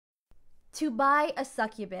To Buy a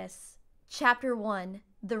Succubus, Chapter 1,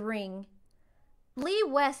 The Ring. Lee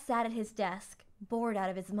West sat at his desk, bored out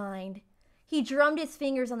of his mind. He drummed his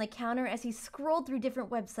fingers on the counter as he scrolled through different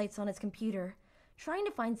websites on his computer, trying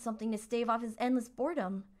to find something to stave off his endless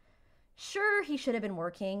boredom. Sure, he should have been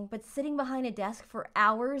working, but sitting behind a desk for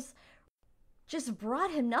hours just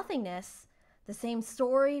brought him nothingness. The same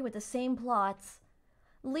story with the same plots.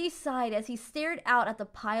 Lee sighed as he stared out at the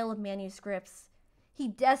pile of manuscripts. He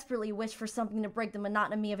desperately wished for something to break the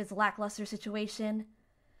monotony of his lackluster situation.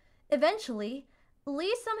 Eventually,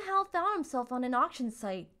 Lee somehow found himself on an auction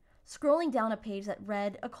site, scrolling down a page that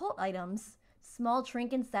read occult items, small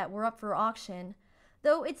trinkets that were up for auction,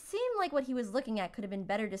 though it seemed like what he was looking at could have been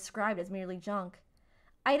better described as merely junk.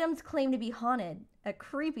 Items claimed to be haunted, a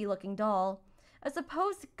creepy-looking doll, a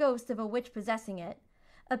supposed ghost of a witch possessing it,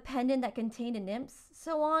 a pendant that contained a nymph,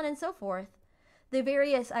 so on and so forth. The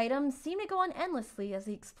various items seemed to go on endlessly as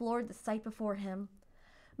he explored the site before him.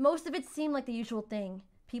 Most of it seemed like the usual thing,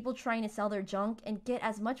 people trying to sell their junk and get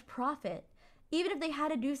as much profit, even if they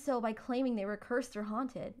had to do so by claiming they were cursed or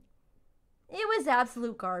haunted. It was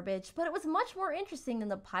absolute garbage, but it was much more interesting than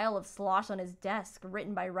the pile of slosh on his desk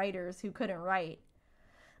written by writers who couldn't write.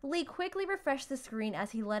 Lee quickly refreshed the screen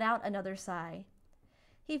as he let out another sigh.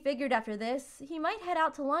 He figured after this, he might head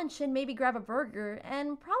out to lunch and maybe grab a burger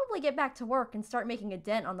and probably get back to work and start making a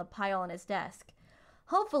dent on the pile on his desk.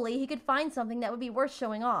 Hopefully, he could find something that would be worth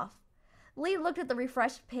showing off. Lee looked at the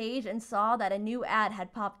refreshed page and saw that a new ad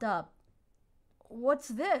had popped up. "What's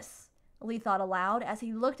this?" Lee thought aloud as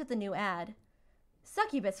he looked at the new ad.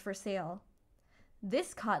 Succubus for sale.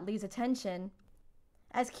 This caught Lee's attention,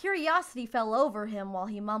 as curiosity fell over him while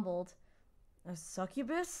he mumbled, "A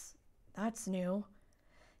succubus? That's new."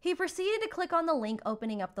 He proceeded to click on the link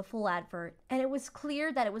opening up the full advert, and it was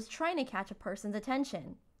clear that it was trying to catch a person's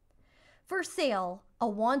attention. For sale, a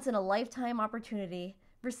once-in-a-lifetime opportunity.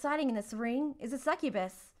 Residing in this ring is a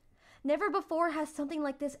succubus. Never before has something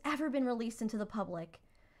like this ever been released into the public.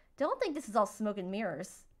 Don't think this is all smoke and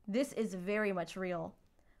mirrors. This is very much real.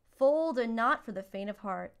 Fold and not for the faint of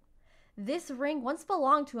heart. This ring once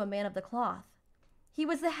belonged to a man of the cloth. He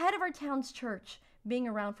was the head of our town's church, being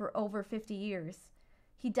around for over 50 years.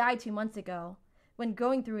 He died 2 months ago. When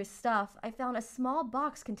going through his stuff, I found a small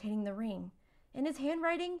box containing the ring. In his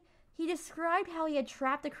handwriting, he described how he had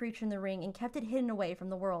trapped the creature in the ring and kept it hidden away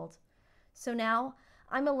from the world. So now,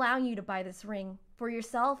 I'm allowing you to buy this ring for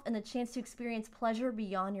yourself and the chance to experience pleasure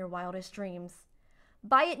beyond your wildest dreams.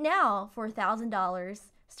 Buy it now for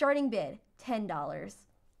 $1,000. Starting bid, $10.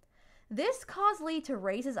 This caused Lee to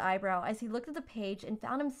raise his eyebrow as he looked at the page and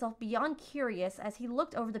found himself beyond curious as he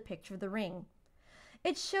looked over the picture of the ring.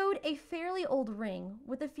 It showed a fairly old ring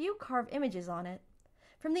with a few carved images on it.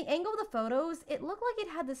 From the angle of the photos, it looked like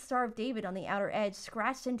it had the Star of David on the outer edge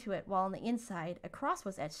scratched into it, while on the inside, a cross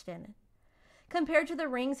was etched in. Compared to the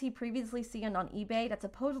rings he previously seen on eBay that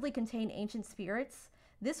supposedly contained ancient spirits,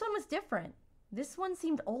 this one was different. This one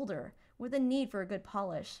seemed older, with a need for a good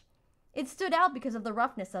polish. It stood out because of the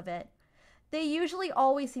roughness of it. They usually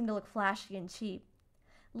always seem to look flashy and cheap.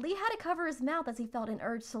 Lee had to cover his mouth as he felt an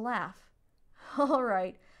urge to laugh. All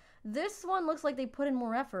right, this one looks like they put in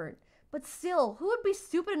more effort, but still, who would be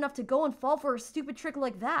stupid enough to go and fall for a stupid trick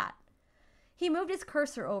like that? He moved his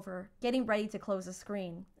cursor over, getting ready to close the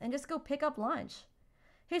screen, and just go pick up lunch.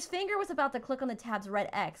 His finger was about to click on the tab's red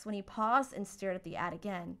X when he paused and stared at the ad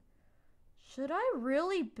again. Should I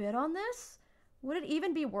really bid on this? Would it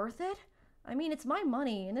even be worth it? I mean, it's my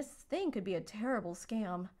money, and this thing could be a terrible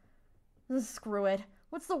scam. Screw it.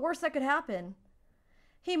 What's the worst that could happen?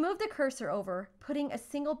 He moved the cursor over, putting a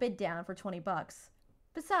single bid down for $20.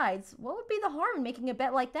 Besides, what would be the harm in making a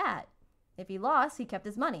bet like that? If he lost, he kept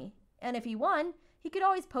his money. And if he won, he could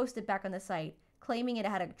always post it back on the site, claiming it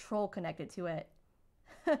had a troll connected to it.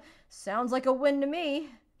 Sounds like a win to me.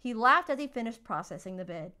 He laughed as he finished processing the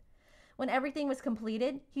bid. When everything was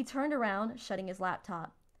completed, he turned around, shutting his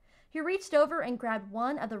laptop. He reached over and grabbed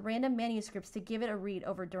one of the random manuscripts to give it a read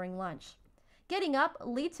over during lunch. Getting up,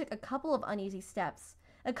 Lee took a couple of uneasy steps,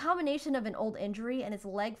 a combination of an old injury and his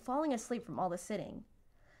leg falling asleep from all the sitting.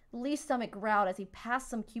 Lee's stomach growled as he passed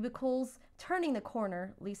some cubicles. Turning the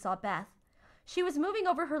corner, Lee saw Beth. She was moving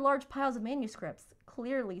over her large piles of manuscripts,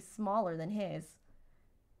 clearly smaller than his.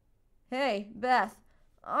 Hey, Beth,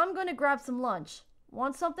 I'm going to grab some lunch.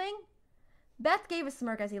 Want something? Beth gave a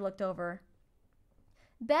smirk as he looked over.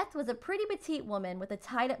 Beth was a pretty petite woman with a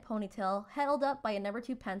tied-up ponytail held up by a No.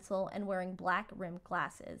 2 pencil and wearing black-rimmed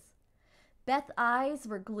glasses. Beth's eyes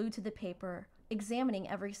were glued to the paper, examining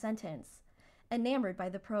every sentence, enamored by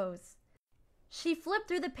the prose. She flipped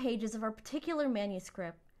through the pages of her particular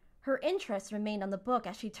manuscript, Her interest remained on the book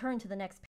as she turned to the next